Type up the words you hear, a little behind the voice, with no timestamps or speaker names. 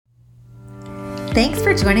Thanks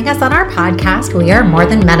for joining us on our podcast, We Are More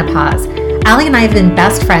Than Menopause. Allie and I have been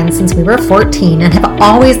best friends since we were 14 and have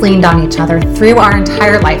always leaned on each other through our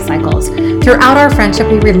entire life cycles. Throughout our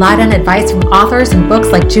friendship, we relied on advice from authors and books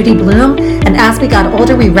like Judy Blume, and as we got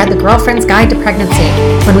older, we read The Girlfriend's Guide to Pregnancy.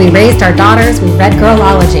 When we raised our daughters, we read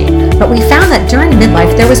Girlology, but we found that during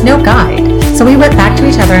midlife, there was no guide. So we went back to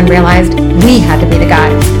each other and realized we had to be the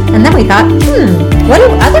guides. And then we thought, what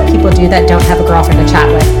do other people do that don't have a girlfriend to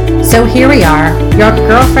chat with? So here we are, your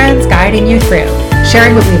girlfriends guiding you through,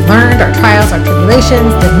 sharing what we've learned, our trials, our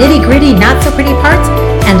tribulations, the nitty-gritty, not-so-pretty parts,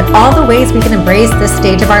 and all the ways we can embrace this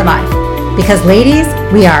stage of our life. Because ladies,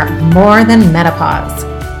 we are more than menopause.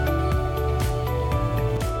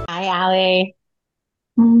 Hi, Allie.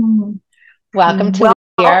 Welcome to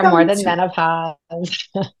We Are More Than Menopause,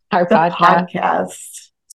 our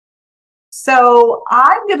podcast. So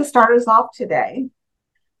I'm going to start us off today.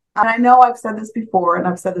 And I know I've said this before, and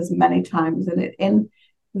I've said this many times, and in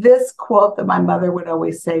this quote that my mother would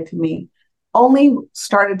always say to me only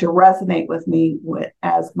started to resonate with me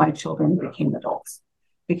as my children became adults.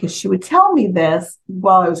 Because she would tell me this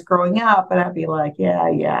while I was growing up, and I'd be like,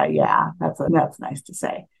 yeah, that's nice to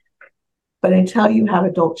say. But until you have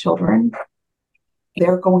adult children,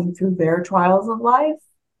 they're going through their trials of life,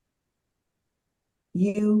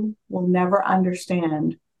 you will never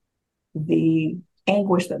understand the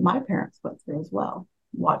anguish that my parents went through as well,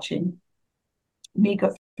 watching me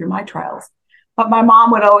go through my trials. But my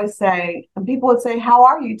mom would always say, and people would say, "How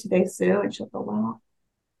are you today, Sue?" And she'll go, "Well,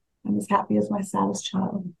 I'm as happy as my saddest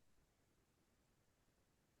child."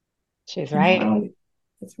 She's right.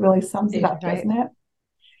 It really sums it up, doesn't it?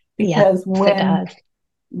 Because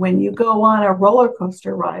when you go on a roller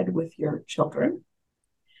coaster ride with your children,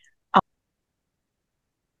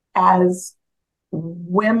 as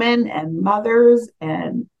women and mothers,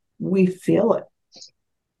 and we feel it.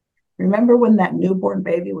 Remember when that newborn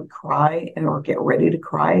baby would cry or get ready to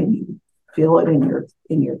cry, and you feel it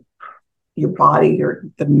in your body,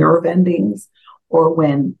 the nerve endings, or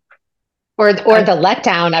when the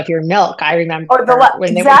letdown of your milk. I remember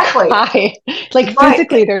when exactly. They would cry. Like right.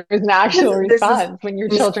 Physically, there's an actual response when your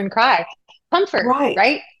children cry. Comfort,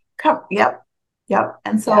 right? Yep.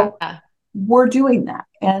 And so we're doing that.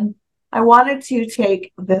 And I wanted to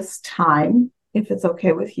take this time, if it's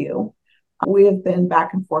okay with you. We have been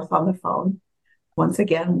back and forth on the phone. Once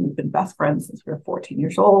again, we've been best friends since we were 14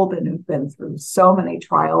 years old, and we've been through so many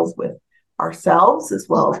trials with ourselves as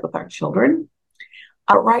well as with our children.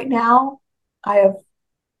 Right now, I have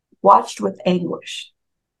watched with anguish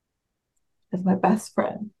as my best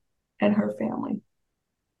friend and her family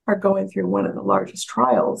are going through one of the largest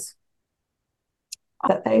trials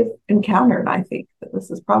that they've encountered. I think that this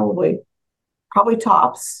is probably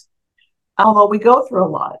tops, although we go through a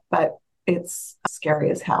lot, but it's scary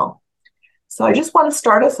as hell. So I just want to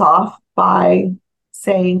start us off by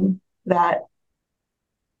saying that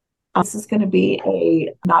this is going to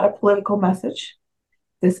be not a political message.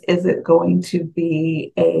 This isn't going to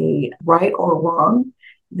be a right or wrong.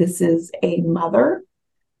 This is a mother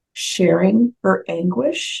sharing her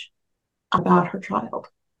anguish about her child.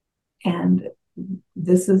 And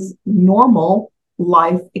this is normal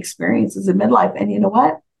life experiences in midlife. And you know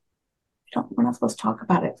what? We're not supposed to talk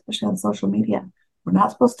about it, especially on social media. We're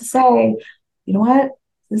not supposed to say, you know what?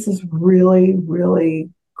 This is really,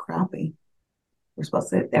 really crappy. We're supposed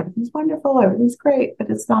to say everything's wonderful, everything's great, but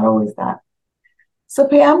it's not always that. So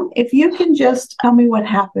Pam, if you can just tell me what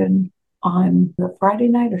happened on the Friday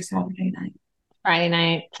night or Saturday night? Friday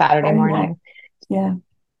night, Saturday morning. Yeah.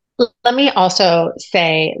 Let me also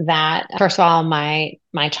say that, first of all, my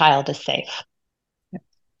child is safe.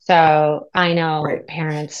 So I know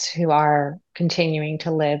parents who are continuing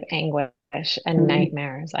to live anguish and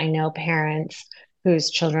nightmares. I know parents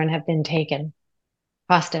whose children have been taken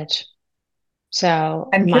hostage. So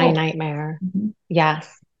my nightmare,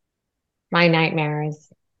 yes, my nightmare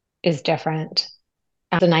is different.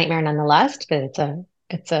 It's a nightmare nonetheless, but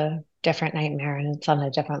it's a different nightmare, and it's on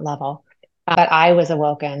a different level. But I was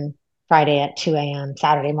awoken Friday at 2 a.m.,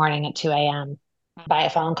 Saturday morning at 2 a.m. by a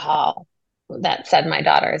phone call that said my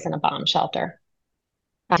daughter is in a bomb shelter.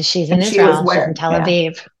 She's in Israel. She's in Tel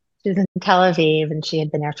Aviv. She's in Tel Aviv, and she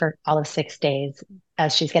had been there for all of 6 days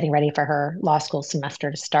as she's getting ready for her law school semester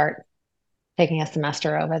to start, taking a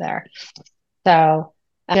semester over there. So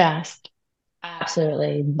I just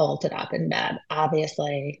absolutely bolted up in bed,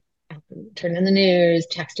 obviously. Turned on the news,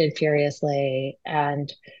 texted furiously,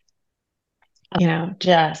 and,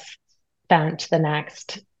 just spent the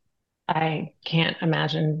next, I can't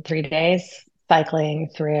imagine, 3 days cycling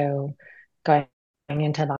through, going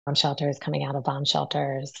into bomb shelters, coming out of bomb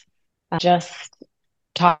shelters, just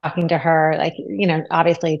talking to her, like,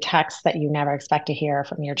 obviously texts that you never expect to hear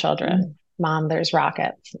from your children. Mom, there's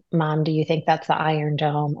rockets. Mom, do you think that's the Iron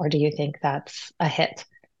Dome, or do you think that's a hit?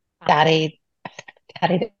 Daddy,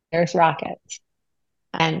 there's rockets.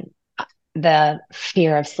 And the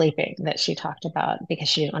fear of sleeping that she talked about, because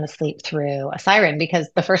she didn't want to sleep through a siren, because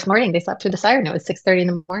the first morning they slept through the siren. It was 6:30 in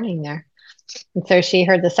the morning there. And so she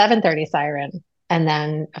heard the 7:30 siren. And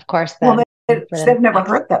then, of course, they've never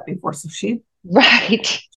heard that before. So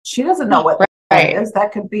right. She doesn't know what that is.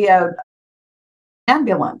 That could be an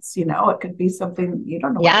ambulance, it could be something you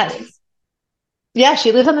don't know what it is. Yeah,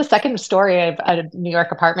 she lives on the second story of a New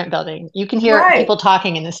York apartment building. You can hear people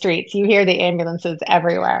talking in the streets. You hear the ambulances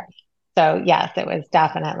everywhere. So yes, it was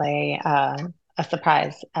definitely a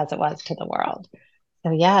surprise, as it was to the world.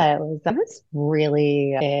 So yeah, it was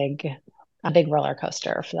really a big roller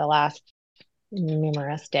coaster for the last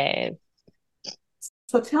numerous days.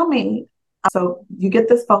 So tell me, so you get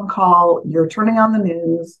this phone call, you're turning on the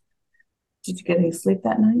news. Did you get any sleep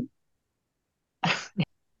that night?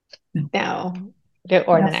 No.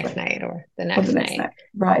 Or the next night, or the next night.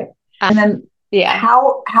 Right. And then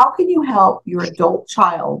how can you help your adult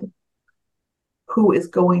child who is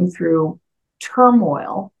going through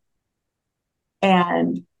turmoil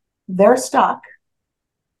and they're stuck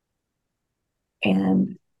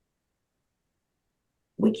and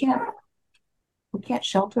we can't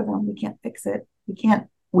shelter them, we can't fix it, we can't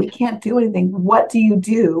do anything. What do you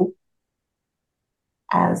do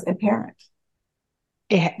as a parent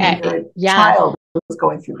when your child is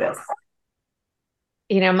going through this?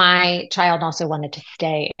 My child also wanted to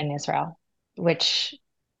stay in Israel, which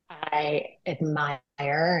I admire.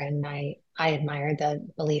 And I admire the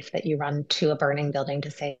belief that you run to a burning building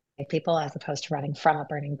to save people as opposed to running from a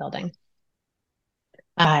burning building.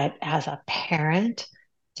 But as a parent,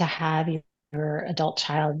 to have your adult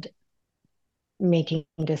child making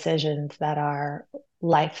decisions that are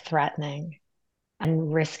life-threatening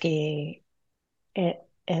and risky,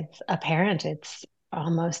 it's apparent. It's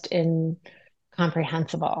almost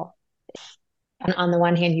incomprehensible. And on the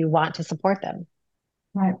one hand, you want to support them.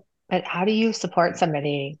 Right. But how do you support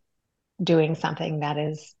somebody doing something that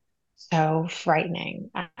is so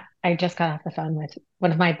frightening? I just got off the phone with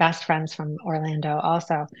one of my best friends from Orlando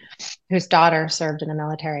also, whose daughter served in the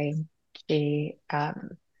military. She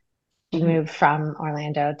moved from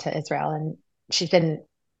Orlando to Israel, and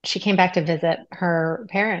she came back to visit her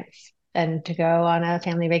parents and to go on a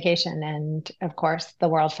family vacation. And of course, the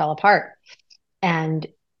world fell apart. And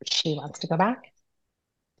she wants to go back.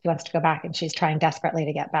 She wants to go back, and she's trying desperately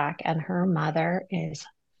to get back. And her mother is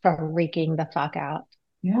freaking the fuck out.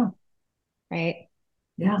 Yeah. Right.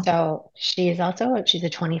 Yeah. So she's a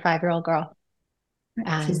 25-year-old girl. Right.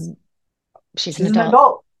 And she's an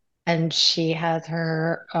adult. And she has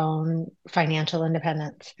her own financial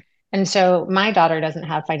independence. And so my daughter doesn't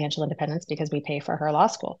have financial independence because we pay for her law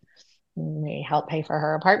school. We help pay for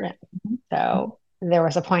her apartment. Mm-hmm. So there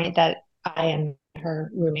was a point that I and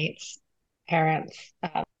her roommates' parents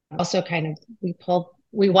also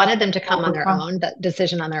we wanted them to come on their own, that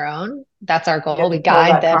decision on their own. That's our goal. We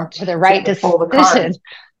guide them to the right decision.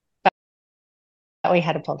 But we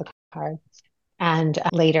had to pull the card. And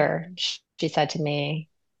later she said to me,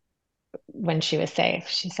 when she was safe,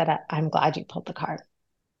 she said, I'm glad you pulled the card.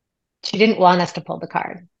 She didn't want us to pull the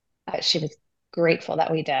card. She was grateful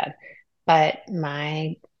that we did. But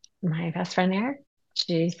my best friend there,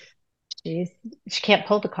 she can't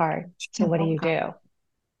pull the card. So what do you do?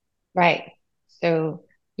 Right. So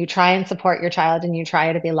you try and support your child, and you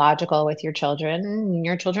try to be logical with your children, and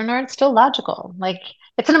your children aren't still logical. Like,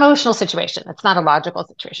 it's an emotional situation. It's not a logical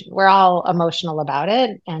situation. We're all emotional about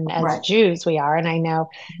it. And as Jews, we are. And I know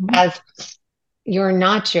as you're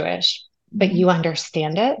not Jewish, but you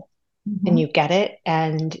understand it and you get it,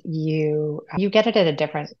 and you get it at a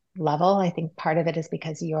different level. I think part of it is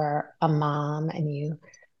because you're a mom, and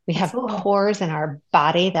we have pores in our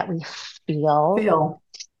body that we feel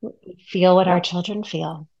what our children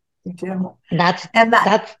feel. We do. And that's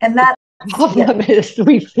problem is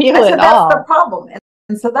we feel it all. That's the problem.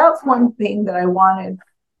 And so that's one thing that I wanted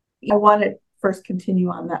to first continue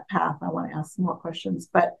on that path. I want to ask some more questions,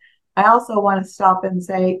 but I also want to stop and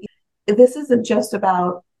say, this isn't just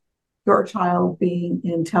about your child being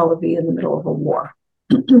in Tel Aviv in the middle of a war.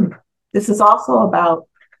 This is also about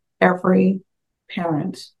every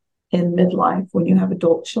parent in midlife, when you have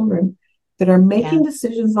adult children that are making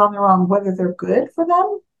decisions on their own, whether they're good for them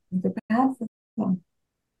or they're bad for them.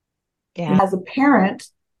 Yeah. As a parent,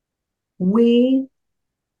 we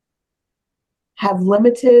have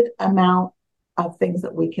limited amount of things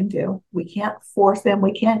that we can do. We can't force them.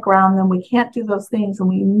 We can't ground them. We can't do those things. And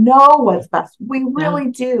we know what's best. We really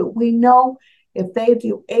do. We know if they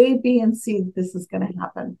do A, B, and C, this is going to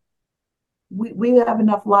happen. We have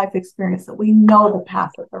enough life experience that we know the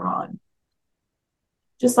path that they're on.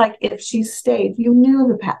 Just like if she stayed, you knew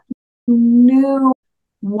the path. You knew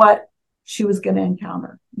what she was going to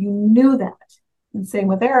encounter. You knew that. And same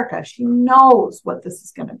with Erica. She knows what this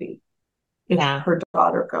is going to be if her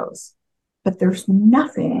daughter goes. But there's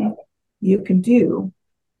nothing you can do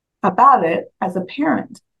about it as a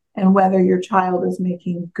parent. And whether your child is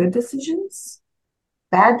making good decisions,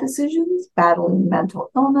 bad decisions, battling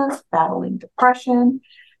mental illness, battling depression,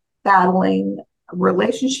 battling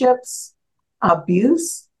relationships,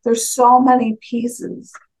 abuse, there's so many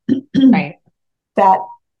pieces that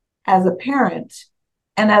as a parent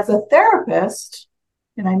and as a therapist,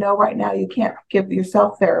 and I know right now you can't give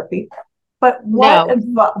yourself therapy, but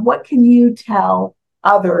what can you tell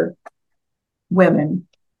other women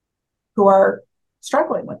who are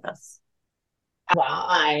struggling with this? Well,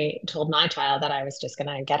 I told my child that I was just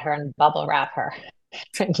going to get her and bubble wrap her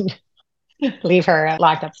and leave her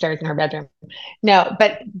locked upstairs in her bedroom. No,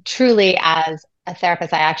 but truly, as a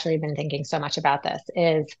therapist, I actually have been thinking so much about this.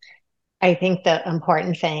 I think the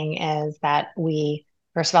important thing is that we,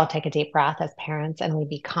 first of all, take a deep breath as parents and we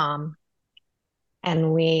be calm.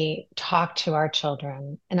 And we talk to our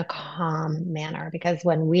children in a calm manner, because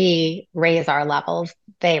when we raise our levels,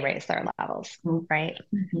 they raise their levels, right?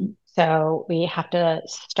 Mm-hmm. So we have to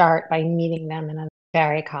start by meeting them in a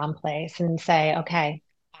very calm place and say, okay,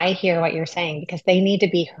 I hear what you're saying, because they need to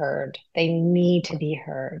be heard. They need to be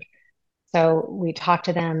heard. So we talk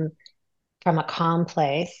to them from a calm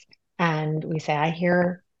place and we say, I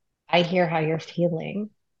hear how you're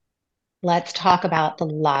feeling. Let's talk about the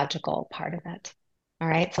logical part of it. All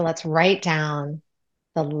right. So let's write down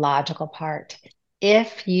the logical part.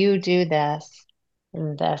 If you do this,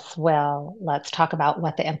 let's talk about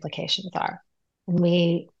what the implications are. And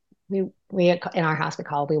we in our house, we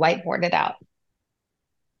whiteboard it out,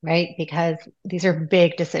 right? Because these are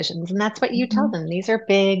big decisions, and that's what you tell them. These are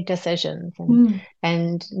big decisions,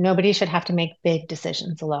 and nobody should have to make big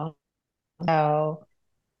decisions alone. So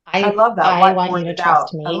I love that. I want you to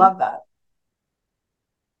trust me. I love that.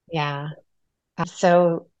 Yeah.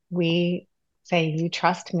 So we say, you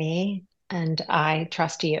trust me and I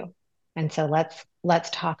trust you. And so let's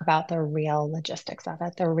talk about the real logistics of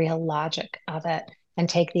it, the real logic of it, and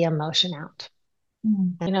take the emotion out.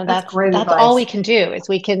 And, that's all we can do is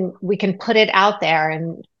we can put it out there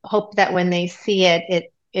and hope that when they see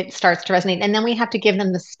it, it starts to resonate. And then we have to give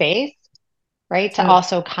them the space, right, to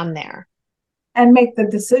also come there. And make the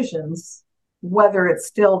decisions, whether it's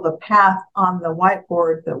still the path on the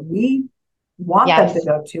whiteboard that we want them to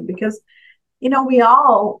go to, because we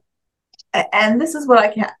all, and this is what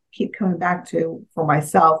I can't keep coming back to for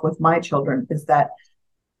myself with my children, is that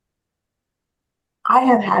I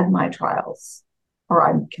have had my trials, or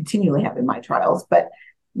I'm continually having my trials, but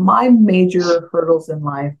my major hurdles in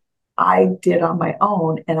life I did on my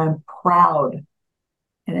own, and I'm proud,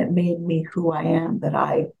 and it made me who I am, that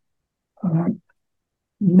I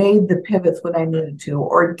made the pivots when I needed to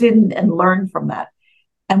or didn't, and learned from that.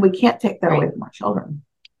 And we can't take that away from our children.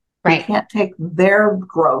 We can't take their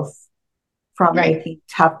growth from making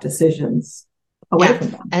tough decisions away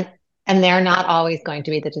from them. And they're not always going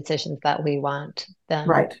to be the decisions that we want them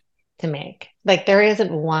to make. Like, there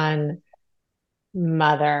isn't one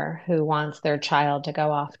mother who wants their child to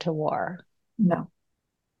go off to war. No.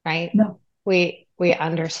 Right? No. We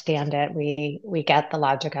understand it. We get the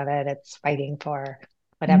logic of it. It's fighting for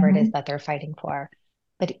whatever it is that they're fighting for.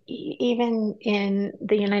 But even in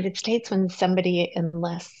the United States, when somebody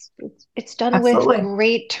enlists, it's done with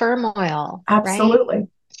great turmoil. Absolutely. Right?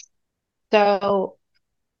 So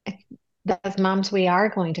as moms, we are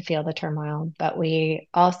going to feel the turmoil, but we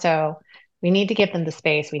need to give them the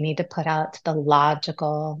space. We need to put out the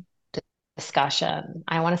logical discussion.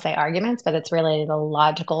 I want to say arguments, but it's really the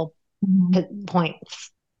logical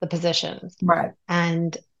points, the positions. Right.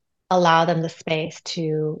 And allow them the space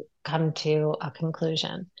to come to a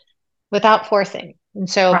conclusion without forcing. And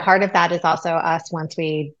so part of that is also us, once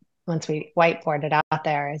we whiteboard it out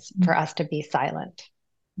there, is for us to be silent.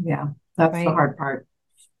 Yeah, that's the hard part.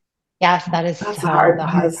 Yes, that's the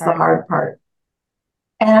hard part.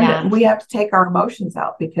 And we have to take our emotions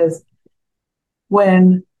out, because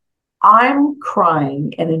when I'm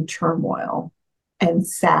crying and in turmoil and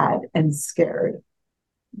sad and scared,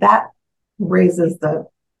 that raises the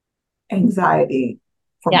anxiety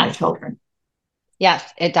for my children. Yes,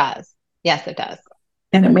 it does. Yes, it does.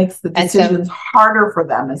 And it makes the decisions harder for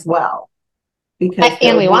them as well. Because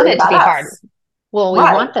and we want it to be hard. Well, we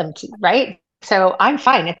want them to, right? So I'm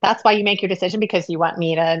fine. If that's why you make your decision because you want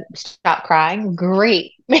me to stop crying,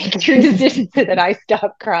 great. Make your decision so that I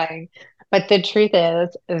stop crying. But the truth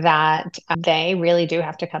is that they really do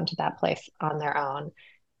have to come to that place on their own.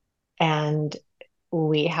 And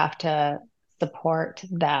we have to support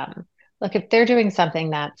them. Look, if they're doing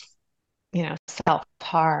something that's,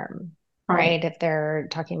 self-harm, right? If they're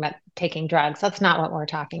talking about taking drugs, that's not what we're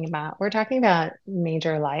talking about. We're talking about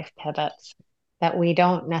major life pivots that we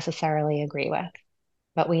don't necessarily agree with,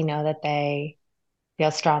 but we know that they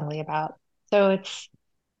feel strongly about. So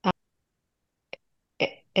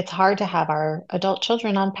it's hard to have our adult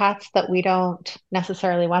children on paths that we don't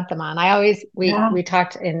necessarily want them on. We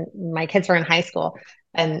talked my kids were in high school,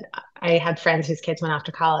 and I had friends whose kids went off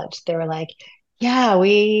to college. They were like, yeah,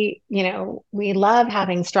 we love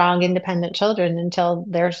having strong, independent children until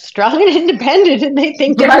they're strong and independent and they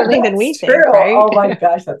think differently than we think, right? Oh my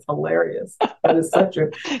gosh, that's hilarious. That is so true.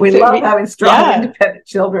 We love having strong, independent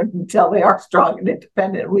children until they are strong and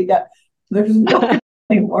independent. There's no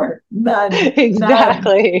anymore. None.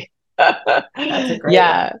 Exactly. None. That's a great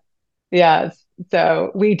one. Yes.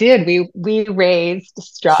 So we did. We raised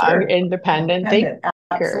strong, independent thinkers.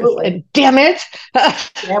 Absolutely. And damn it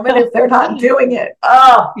if they're not doing it.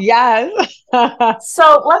 Oh yes.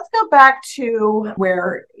 So let's go back to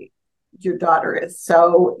where your daughter is.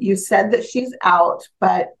 So you said that she's out,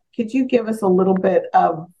 but could you give us a little bit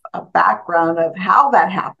of a background of how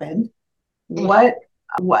that happened? What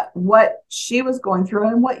she was going through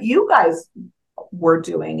and what you guys were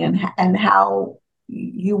doing and how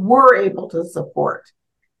you were able to support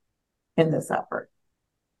in this effort?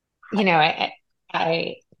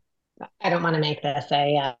 I don't want to make this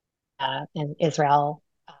an Israel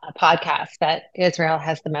podcast, but Israel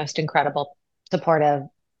has the most incredible, supportive,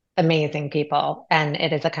 amazing people, and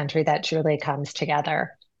it is a country that truly comes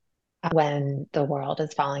together when the world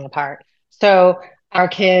is falling apart. So our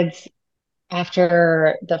kids,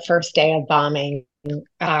 after the first day of bombing,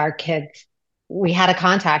 we had a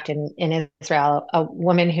contact in Israel, a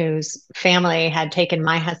woman whose family had taken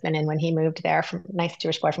my husband in when he moved there, from nice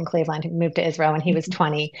Jewish boy from Cleveland, who moved to Israel when he was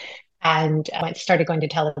 20 and started going to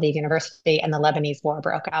Tel Aviv University, and the Lebanese war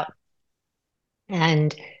broke out.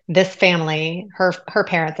 And this family, her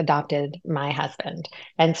parents adopted my husband.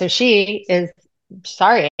 And so she is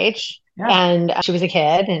our age, and she was a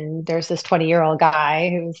kid, and there's this 20-year-old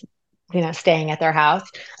guy who's, staying at their house.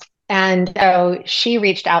 And so she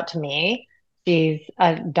reached out to me. She's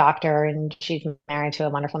a doctor and she's married to a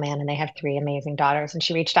wonderful man, and they have 3 amazing daughters. And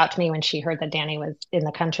she reached out to me when she heard that Danny was in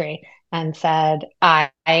the country and said,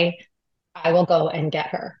 I will go and get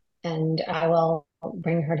her, and I will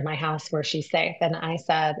bring her to my house where she's safe. And I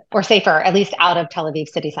said, or safer, at least out of Tel Aviv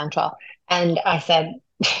City Central. And I said,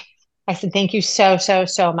 thank you so, so,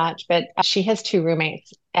 so much. But she has 2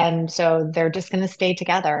 roommates. And so they're just going to stay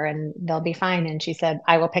together and they'll be fine. And she said,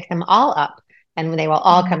 I will pick them all up and they will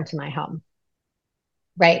all come to my home.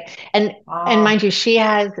 Right. And mind you, she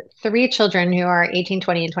has 3 children who are 18,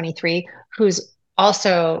 20, and 23, who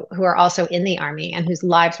are also in the army and whose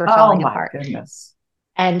lives were falling apart. Goodness.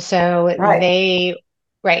 And so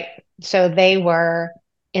so they were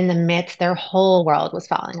in the midst, their whole world was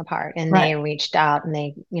falling apart, and they reached out and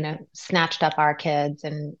they, snatched up our kids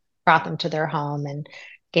and brought them to their home and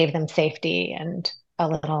gave them safety and a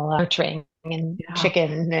little nurturing and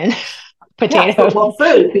chicken and potatoes.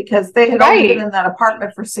 Food, because they had only been in that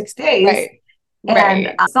apartment for 6 days. And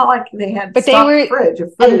it's not like they had a fridge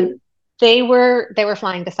of food. They were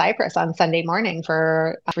flying to Cyprus on Sunday morning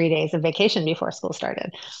for 3 days of vacation before school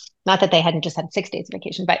started. Not that they hadn't just had 6 days of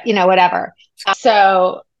vacation, but whatever.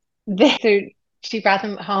 So she brought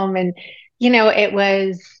them home, and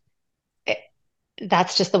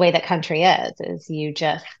that's just the way that country is you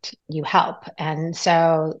help. And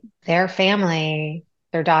so their family,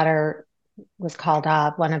 their daughter was called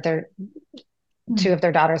up. 2 of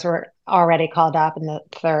their daughters were already called up, and the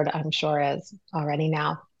 3rd, I'm sure, is already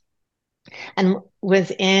now. And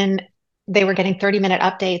they were getting 30-minute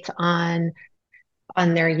updates on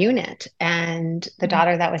their unit. And the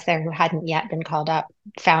daughter that was there, who hadn't yet been called up,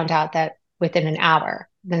 found out that within an hour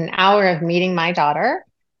of meeting my daughter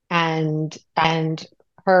and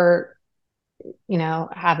her,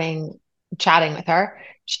 chatting with her,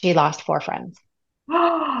 she lost 4 friends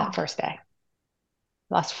that first day.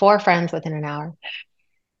 Lost 4 friends within an hour.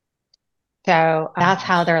 So that's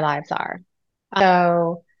how their lives are.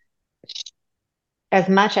 So as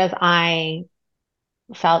much as I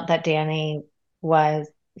felt that Danny was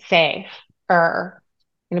safe, or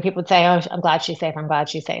people would say, "Oh, I'm glad she's safe. I'm glad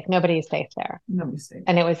she's safe." Nobody's safe there. Nobody's safe.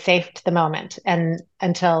 And it was safe to the moment, and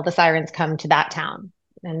until the sirens come to that town,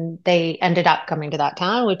 and they ended up coming to that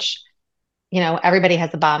town, which, everybody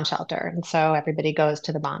has a bomb shelter. And so everybody goes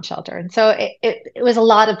to the bomb shelter. And so it was a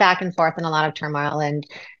lot of back and forth and a lot of turmoil. And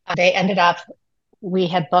they ended up, we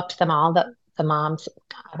had booked them all, the moms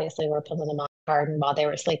obviously were put in the mom garden while they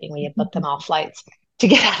were sleeping. We had booked them all flights to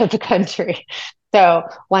get out of the country. So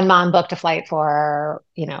one mom booked a flight for,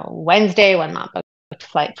 Wednesday, one mom booked a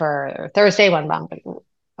flight for Thursday, one mom booked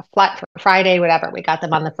a flight for Friday, whatever. We got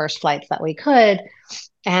them on the first flights that we could.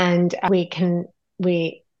 And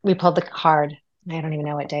we pulled the card. I don't even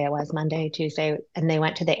know what day it was, Monday, Tuesday, and they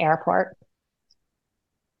went to the airport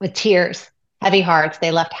with tears, heavy hearts.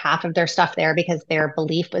 They left half of their stuff there because their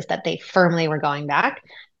belief was that they firmly were going back,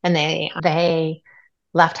 and they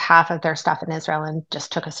left half of their stuff in Israel and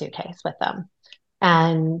just took a suitcase with them.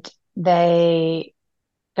 And they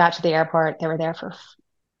got to the airport. They were there for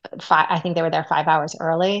I think they were there 5 hours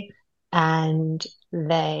early, and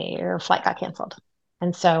their flight got canceled.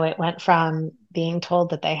 And so it went from being told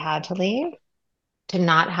that they had to leave to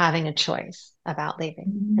not having a choice about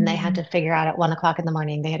leaving. And they had to figure out at 1 o'clock in the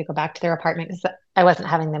morning, they had to go back to their apartment, because I wasn't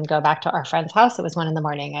having them go back to our friend's house. It was 1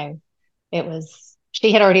 a.m.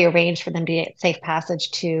 She had already arranged for them to get safe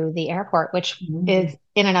passage to the airport, which is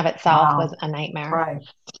in and of itself was a nightmare. Right.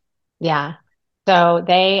 Yeah. So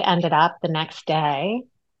they ended up the next day.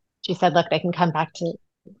 She said, look, they can come back to,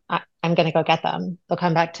 I'm going to go get them. They'll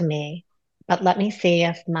come back to me, but let me see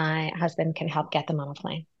if my husband can help get them on a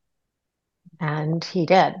plane. And he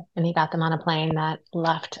did. And he got them on a plane that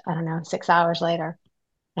left, 6 hours later.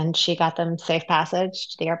 And she got them safe passage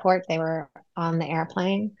to the airport. They were on the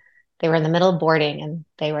airplane. They were in the middle of boarding, and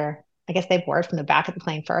I guess they boarded from the back of the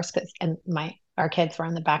plane first, and our kids were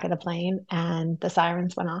on the back of the plane, and the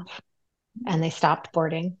sirens went off and they stopped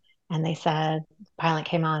boarding. And they said, pilot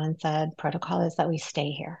came on and said, protocol is that we stay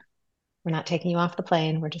here. We're not taking you off the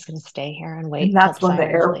plane. We're just going to stay here and wait. And that's when the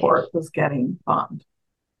airport was getting bombed.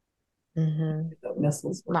 The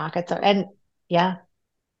missiles, rockets, and yeah.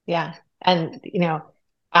 And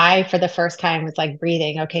I, for the first time, was like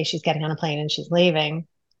breathing. Okay, she's getting on a plane and she's leaving.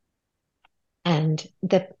 And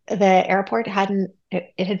the airport it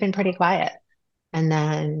had been pretty quiet. And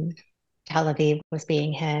then Tel Aviv was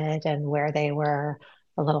being hit, and where they were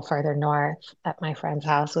a little further north at my friend's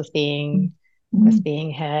house was being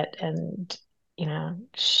hit. And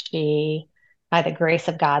she, by the grace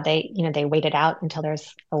of God, they waited out until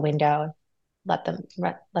there's a window, let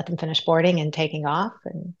them finish boarding and taking off,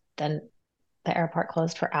 and then the airport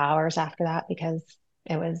closed for hours after that because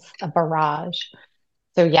it was a barrage.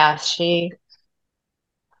 So yeah, she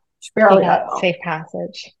barely got out. Safe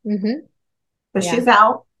passage. But she's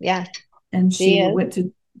out. Yeah. And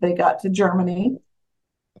they got to Germany,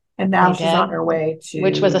 and now she's on her way to,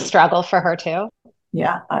 which was a struggle for her too.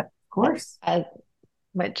 Yeah, of course.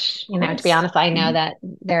 Which, to be honest, I know that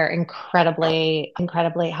they're incredibly,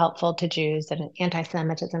 incredibly helpful to Jews, and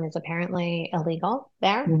anti-Semitism is apparently illegal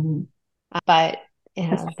there. But,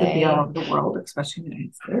 it could be all over the world, especially in the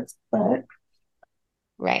United States. But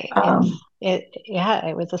right.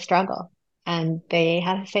 It was a struggle, and they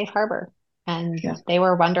had a safe harbor, and they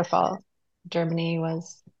were wonderful. Germany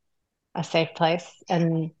was a safe place,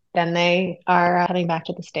 and then they are heading back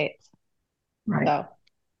to the States. Right. So,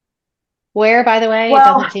 where, by the way, it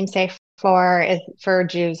doesn't seem safe for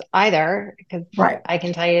Jews either, because I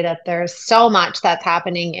can tell you that there's so much that's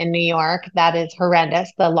happening in New York that is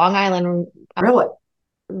horrendous. The Long Island, really,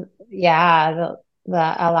 the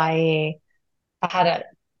LIE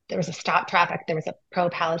there was a stop traffic. There was a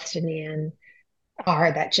pro-Palestinian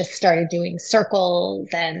car that just started doing circles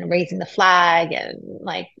and raising the flag, and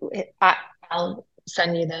I'll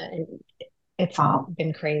send you it's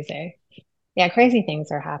been crazy. Yeah, crazy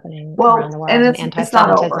things are happening around the world. And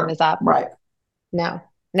anti-Semitism is up. Right. No.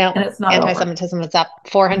 And it's not anti-Semitism is up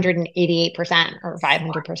 488% or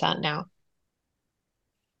 500% now.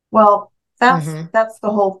 Well, that's the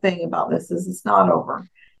whole thing about this, is it's not over.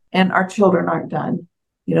 And our children aren't done.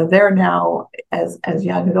 They're now, as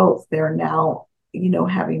young adults, they're now,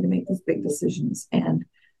 having to make these big decisions. And,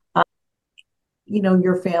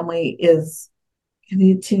 your family is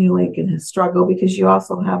continually going to struggle, because you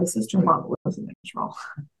also have a sister-in-law who lives in Israel,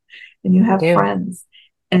 and you have friends.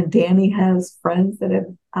 And Danny has friends that have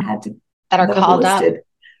had to that are called up,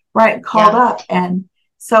 called up, and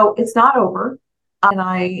so it's not over. And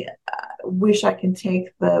I wish I can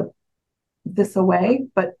take this away,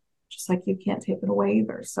 but just like you can't take it away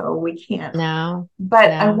either, so we can't. No.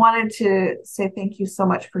 But I wanted to say thank you so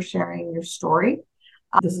much for sharing your story.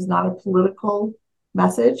 This is not a political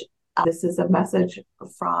message. This is a message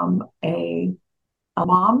from a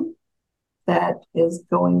mom that is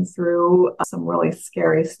going through some really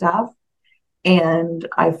scary stuff. And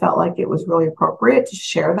I felt like it was really appropriate to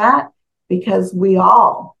share that because we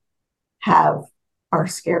all have our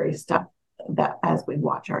scary stuff that as we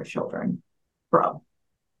watch our children grow.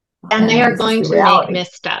 And they are going to make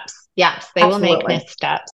missteps. Yes, they will make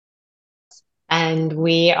missteps. And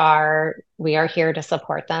we are here to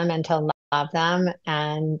support them and to love them.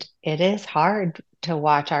 And it is hard to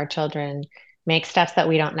watch our children make steps that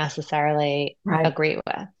we don't necessarily agree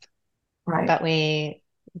with. Right. But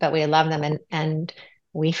we love them and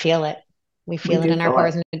we feel it. We feel it in our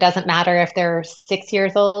cores. And it doesn't matter if they're 6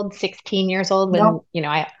 years old, 16 years old. When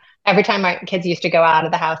every time my kids used to go out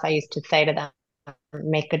of the house, I used to say to them,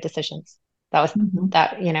 make good decisions. That was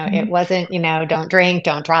it wasn't, don't drink,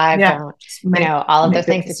 don't drive, don't, all of those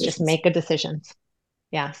things. Decisions. It's just make good decisions.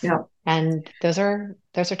 Yes. Yeah. And those are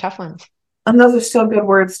tough ones. And those are still good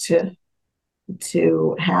words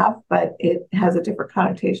to have, but it has a different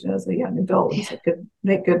connotation as a young adult. You could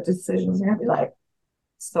make good decisions and be like,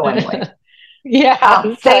 so anyway.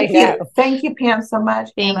 Yeah. Thank you. Thank you, Pam, so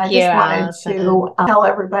much. Thank and I you, just wanted Allison. to tell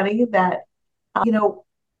everybody that,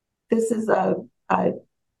 this is a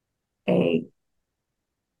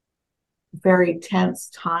very tense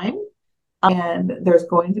time, and there's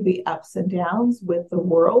going to be ups and downs with the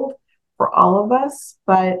world for all of us,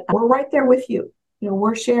 but we're right there with you.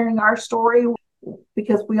 We're sharing our story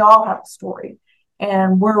because we all have a story,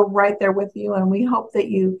 and we're right there with you. And we hope that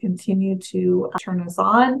you continue to turn us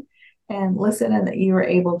on and listen, and that you are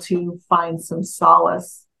able to find some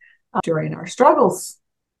solace during our struggles.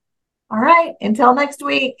 All right. Until next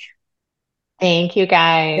week. Thank you,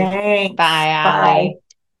 guys. Thanks. Bye, Allie.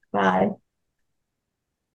 Bye. Bye.